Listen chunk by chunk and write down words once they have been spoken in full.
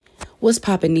What's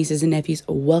poppin', nieces and nephews?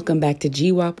 Welcome back to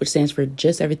GWAP, which stands for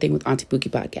Just Everything with Auntie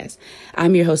Pookie podcast.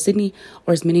 I'm your host, Sydney,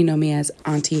 or as many know me as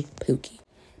Auntie Pookie.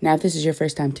 Now, if this is your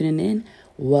first time tuning in,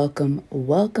 welcome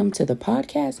to the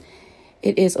podcast.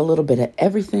 It is a little bit of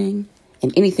everything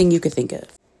and anything you could think of.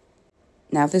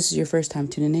 Now, if this is your first time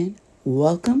tuning in,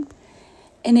 welcome.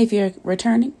 And if you're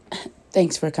returning,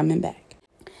 thanks for coming back.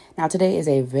 Now, today is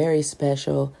a very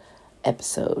special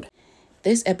episode.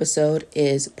 This episode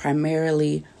is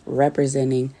primarily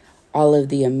representing all of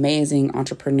the amazing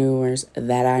entrepreneurs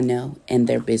that I know and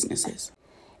their businesses.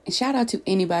 And shout out to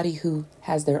anybody who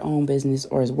has their own business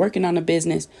or is working on a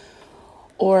business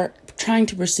or trying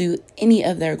to pursue any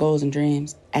of their goals and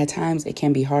dreams. At times, it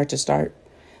can be hard to start.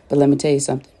 But let me tell you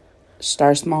something.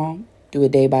 Start small, do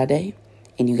it day by day,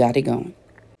 and you got it going.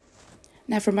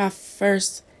 Now, for my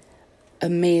first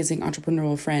amazing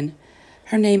entrepreneurial friend,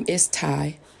 her name is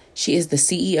Ty. She is the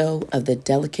CEO of the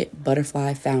Delicate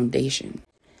Butterfly Foundation.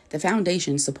 The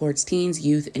foundation supports teens,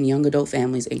 youth, and young adult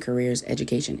families in careers,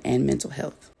 education, and mental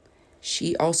health.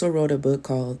 She also wrote a book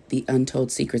called The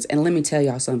Untold Secrets. And let me tell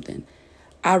y'all something.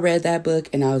 I read that book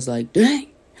and I was like, dang,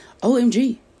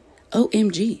 OMG.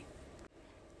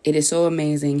 It is so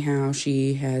amazing how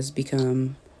she has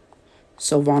become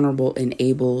so vulnerable and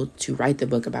able to write the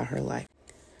book about her life.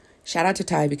 Shout out to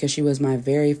Ty because she was my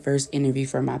very first interview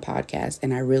for my podcast,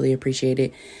 and I really appreciate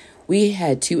it. We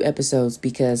had 2 episodes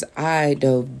because I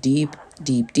dove deep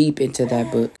into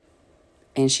that book,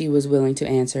 and she was willing to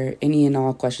answer any and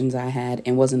all questions I had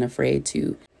and wasn't afraid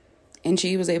to. And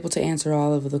she was able to answer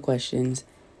all of the questions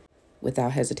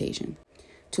without hesitation.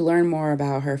 To learn more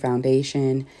about her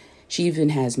foundation, she even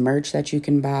has merch that you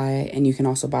can buy, and you can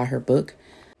also buy her book.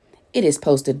 It is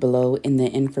posted below in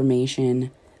the information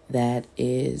that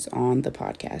is on the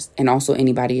podcast. And also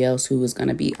anybody else who is going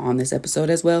to be on this episode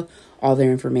as well. All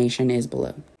their information is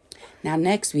below. Now,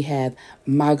 next we have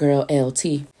my girl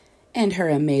LT and her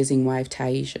amazing wife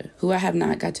Taisha, who I have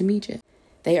not got to meet yet.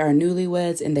 They are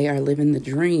newlyweds and they are living the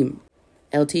dream.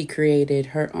 LT created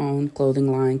her own clothing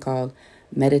line called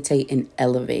Meditate and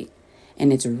Elevate.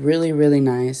 And it's really, really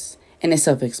nice. And it's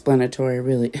self-explanatory,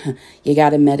 really. You got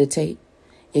to meditate.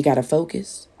 You got to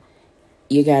focus.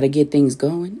 You got to get things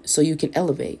going so you can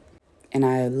elevate. And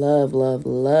I love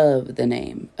the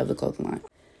name of the clothing line.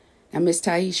 Now, Miss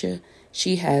Taisha,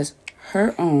 she has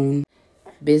her own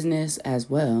business as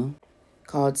well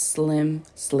called Slim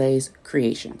Slays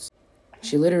Creations.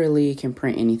 She literally can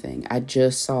print anything. I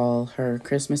just saw her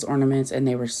Christmas ornaments and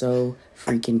they were so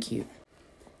freaking cute.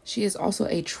 She is also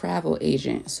a travel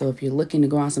agent. So if you're looking to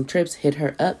go on some trips, hit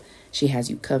her up. She has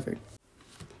you covered.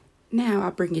 Now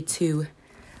I'll bring it to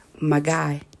my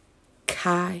guy,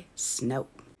 Kai Snow.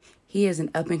 He is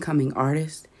an up-and-coming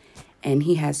artist, and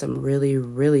he has some really,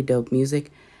 really dope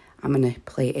music. I'm going to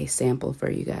play a sample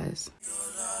for you guys.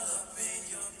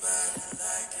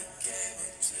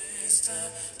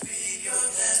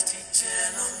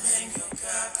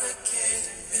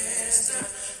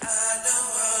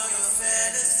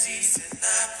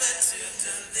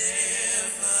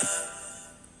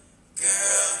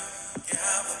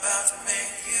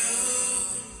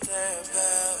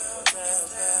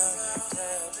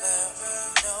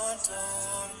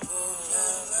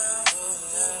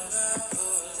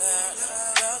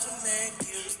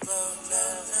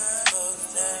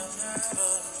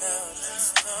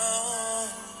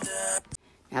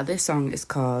 Now, this song is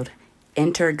called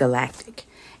Intergalactic.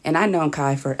 And I known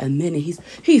Kai for a minute.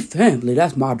 He's family.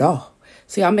 That's my dog.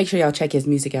 So y'all make sure y'all check his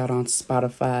music out on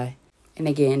Spotify. And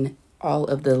again, all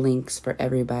of the links for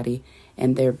everybody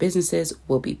and their businesses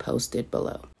will be posted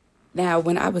below. Now,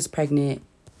 when I was pregnant,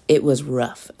 it was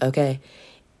rough, okay?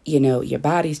 You know, your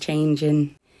body's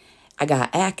changing. I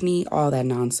got acne, all that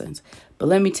nonsense. But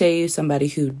let me tell you, somebody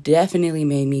who definitely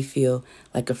made me feel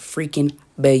like a freaking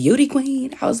beauty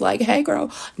queen. I was like, hey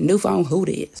girl, new phone, who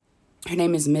this? Her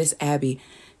name is Miss Abby.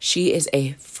 She is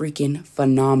a freaking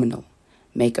phenomenal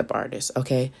makeup artist,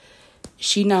 okay?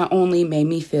 She not only made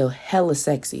me feel hella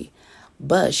sexy,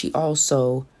 but she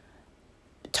also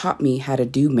taught me how to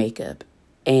do makeup.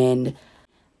 And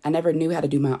I never knew how to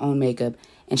do my own makeup.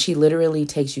 And she literally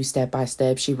takes you step by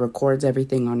step. She records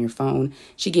everything on your phone.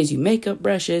 She gives you makeup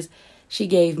brushes. She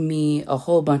gave me a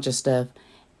whole bunch of stuff.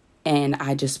 And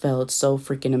I just felt so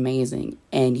freaking amazing.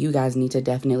 And you guys need to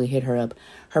definitely hit her up.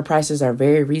 Her prices are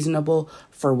very reasonable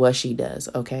for what she does,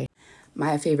 okay?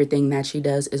 My favorite thing that she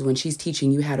does is when she's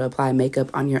teaching you how to apply makeup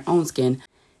on your own skin,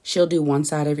 she'll do one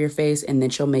side of your face and then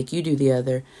she'll make you do the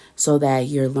other so that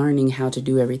you're learning how to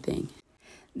do everything.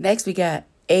 Next, we got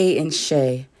A and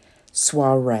Shay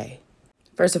Soiree.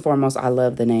 First and foremost, I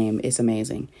love the name. It's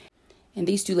amazing. And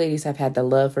these two ladies have had the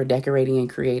love for decorating and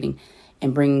creating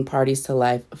and bringing parties to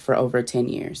life for over 10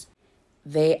 years.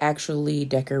 They actually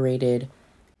decorated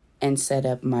and set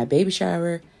up my baby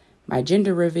shower, my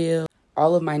gender reveal,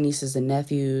 all of my nieces and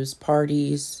nephews'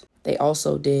 parties. They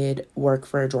also did work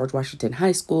for George Washington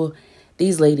High School.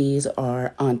 These ladies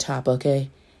are on top, okay?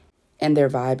 And their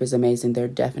vibe is amazing. They're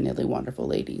definitely wonderful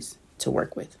ladies to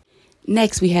work with.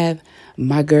 Next, we have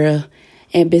my girl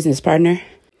and business partner.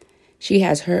 She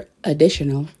has her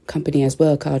additional company as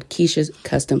well called Keisha's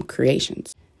Custom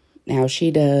Creations. Now, she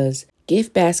does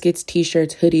gift baskets,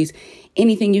 t-shirts, hoodies,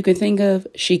 anything you can think of,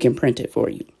 she can print it for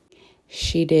you.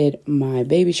 She did my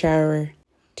baby shower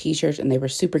t-shirts, and they were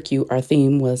super cute. Our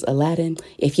theme was Aladdin.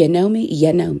 If you know me,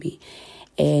 you know me.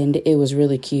 And it was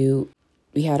really cute.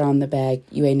 We had on the bag,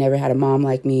 you ain't never had a mom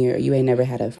like me, or you ain't never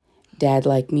had a dad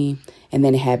like me. And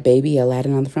then it had baby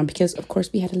Aladdin on the front because, of course,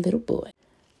 we had a little boy.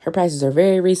 Her prices are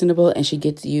very reasonable, and she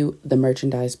gets you the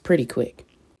merchandise pretty quick.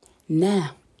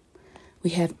 Now, we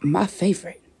have my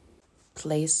favorite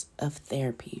place of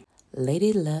therapy,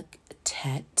 Lady Luck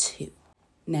Tattoo.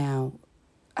 Now,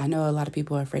 I know a lot of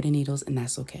people are afraid of needles, and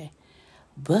that's okay.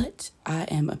 But I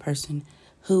am a person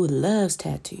who loves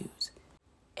tattoos.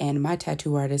 And my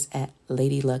tattoo artist at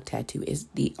Lady Luck Tattoo is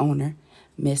the owner,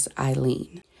 Miss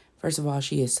Eileen. First of all,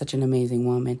 she is such an amazing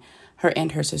woman. Her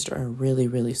and her sister are really,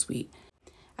 really sweet.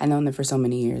 I've known them for so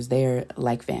many years. They're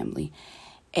like family.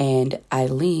 And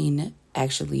Eileen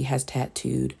actually has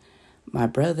tattooed my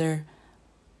brother,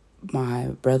 my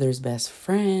brother's best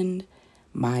friend,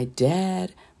 my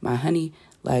dad, my honey.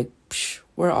 Like,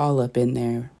 we're all up in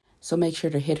there. So make sure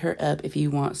to hit her up if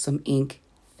you want some ink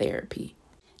therapy.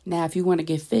 Now, if you want to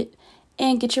get fit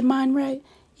and get your mind right,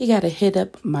 you got to hit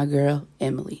up my girl,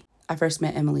 Emily. I first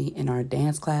met Emily in our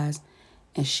dance class,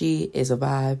 and she is a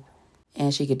vibe,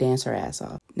 and she could dance her ass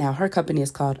off. Now, her company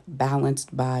is called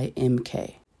Balanced by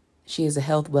MK. She is a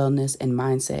health, wellness, and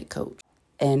mindset coach,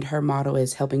 and her motto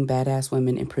is helping badass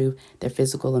women improve their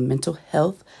physical and mental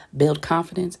health, build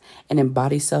confidence, and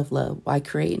embody self-love while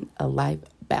creating a life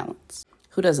balance.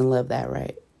 Who doesn't love that,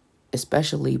 right?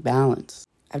 Especially balance.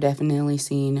 I've definitely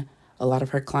seen a lot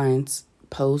of her clients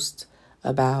post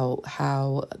about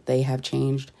how they have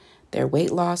changed their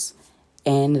weight loss,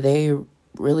 and they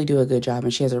really do a good job,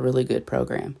 and she has a really good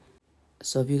program.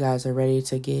 So if you guys are ready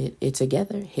to get it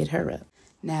together, hit her up.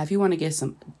 Now, if you want to get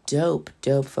some dope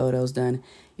photos done,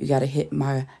 you got to hit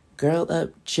my girl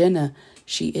up, Jenna.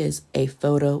 She is a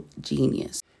photo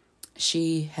genius.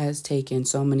 She has taken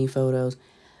so many photos.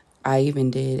 I even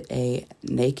did a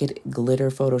naked glitter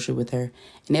photo shoot with her,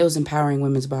 and it was empowering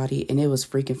women's body, and it was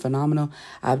freaking phenomenal.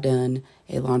 I've done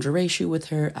a lingerie shoot with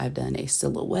her. I've done a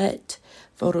silhouette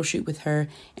photo shoot with her,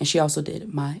 and she also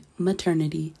did my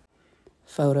maternity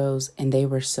photos, and they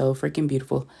were so freaking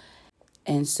beautiful.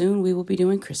 And soon we will be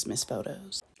doing Christmas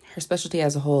photos. Her specialty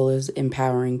as a whole is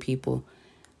empowering people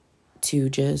to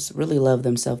just really love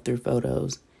themselves through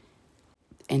photos,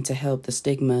 and to help the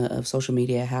stigma of social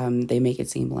media, how they make it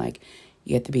seem like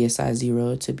you have to be a size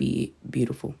 0 to be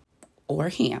beautiful or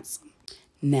handsome.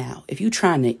 Now, if you're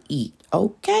trying to eat,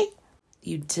 okay,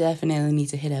 you definitely need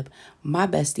to hit up my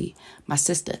bestie, my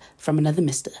sister from another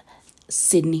mister,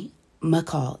 Sydney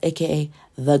McCall, a.k.a.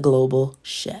 The Global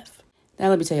Chef. Now,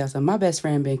 let me tell y'all something. My best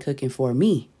friend been cooking for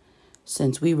me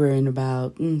since we were in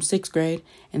about 6th grade,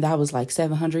 and that was like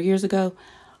 700 years ago.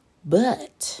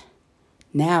 But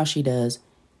now she does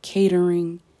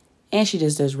catering, and she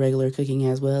just does regular cooking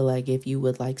as well. Like, if you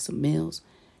would like some meals,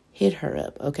 hit her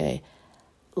up, okay?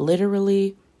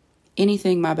 Literally,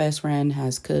 anything my best friend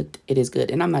has cooked, it is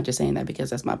good. And I'm not just saying that because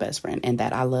that's my best friend and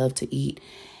that I love to eat.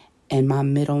 And my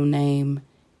middle name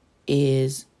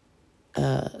is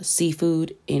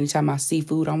seafood. Anytime I see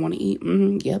food I want to eat,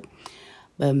 yep.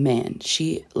 But man,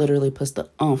 she literally puts the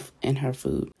oomph in her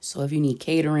food. So if you need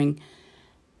catering,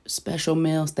 special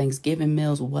meals, Thanksgiving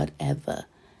meals, whatever,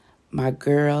 my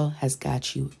girl has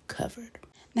got you covered.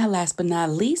 Now, last but not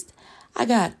least, I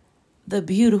got the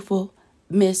beautiful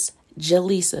Miss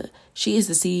Jaleesa. She is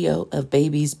the CEO of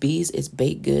Baby's Bees. It's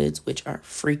baked goods, which are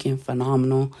freaking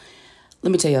phenomenal.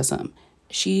 Let me tell y'all something.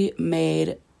 She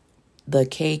made the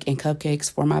cake and cupcakes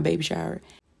for my baby shower,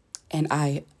 and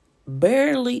I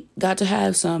barely got to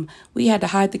have some. We had to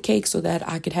hide the cake so that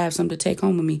I could have some to take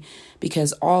home with me,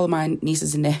 because all of my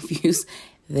nieces and nephews,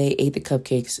 they ate the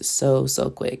cupcakes so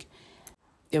quick.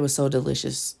 It was so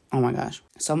delicious. Oh my gosh.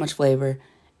 So much flavor.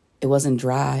 It wasn't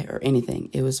dry or anything.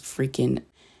 It was freaking.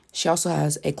 She also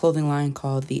has a clothing line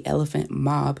called the Elephant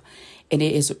Mob, and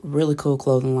it is a really cool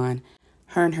clothing line.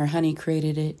 Her and her honey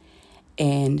created it,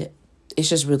 and it's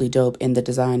just really dope, and the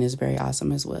design is very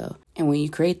awesome as well. And when you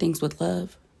create things with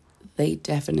love, they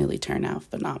definitely turn out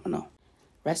phenomenal.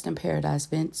 Rest in paradise,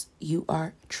 Vince. You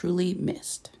are truly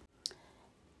missed.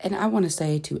 And I want to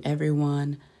say to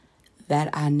everyone that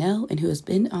I know and who has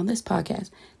been on this podcast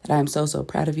that I am so, so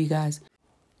proud of you guys.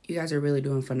 You guys are really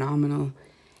doing phenomenal.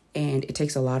 And it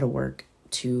takes a lot of work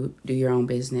to do your own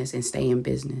business and stay in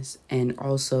business. And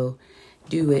also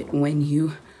do it when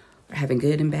you are having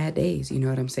good and bad days. You know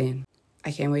what I'm saying?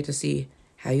 I can't wait to see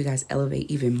how you guys elevate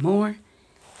even more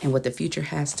and what the future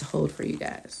has to hold for you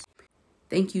guys.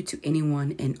 Thank you to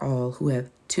anyone and all who have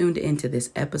tuned into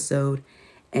this episode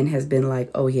and has been like,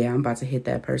 oh yeah, I'm about to hit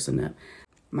that person up.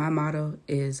 My motto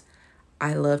is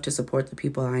I love to support the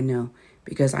people I know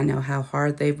because I know how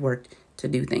hard they've worked to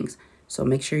do things. So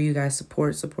make sure you guys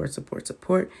support,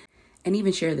 and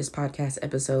even share this podcast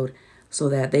episode so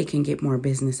that they can get more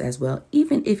business as well,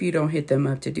 even if you don't hit them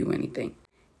up to do anything.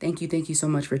 Thank you so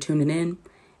much for tuning in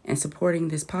and supporting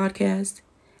this podcast.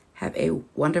 Have a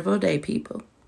wonderful day, people.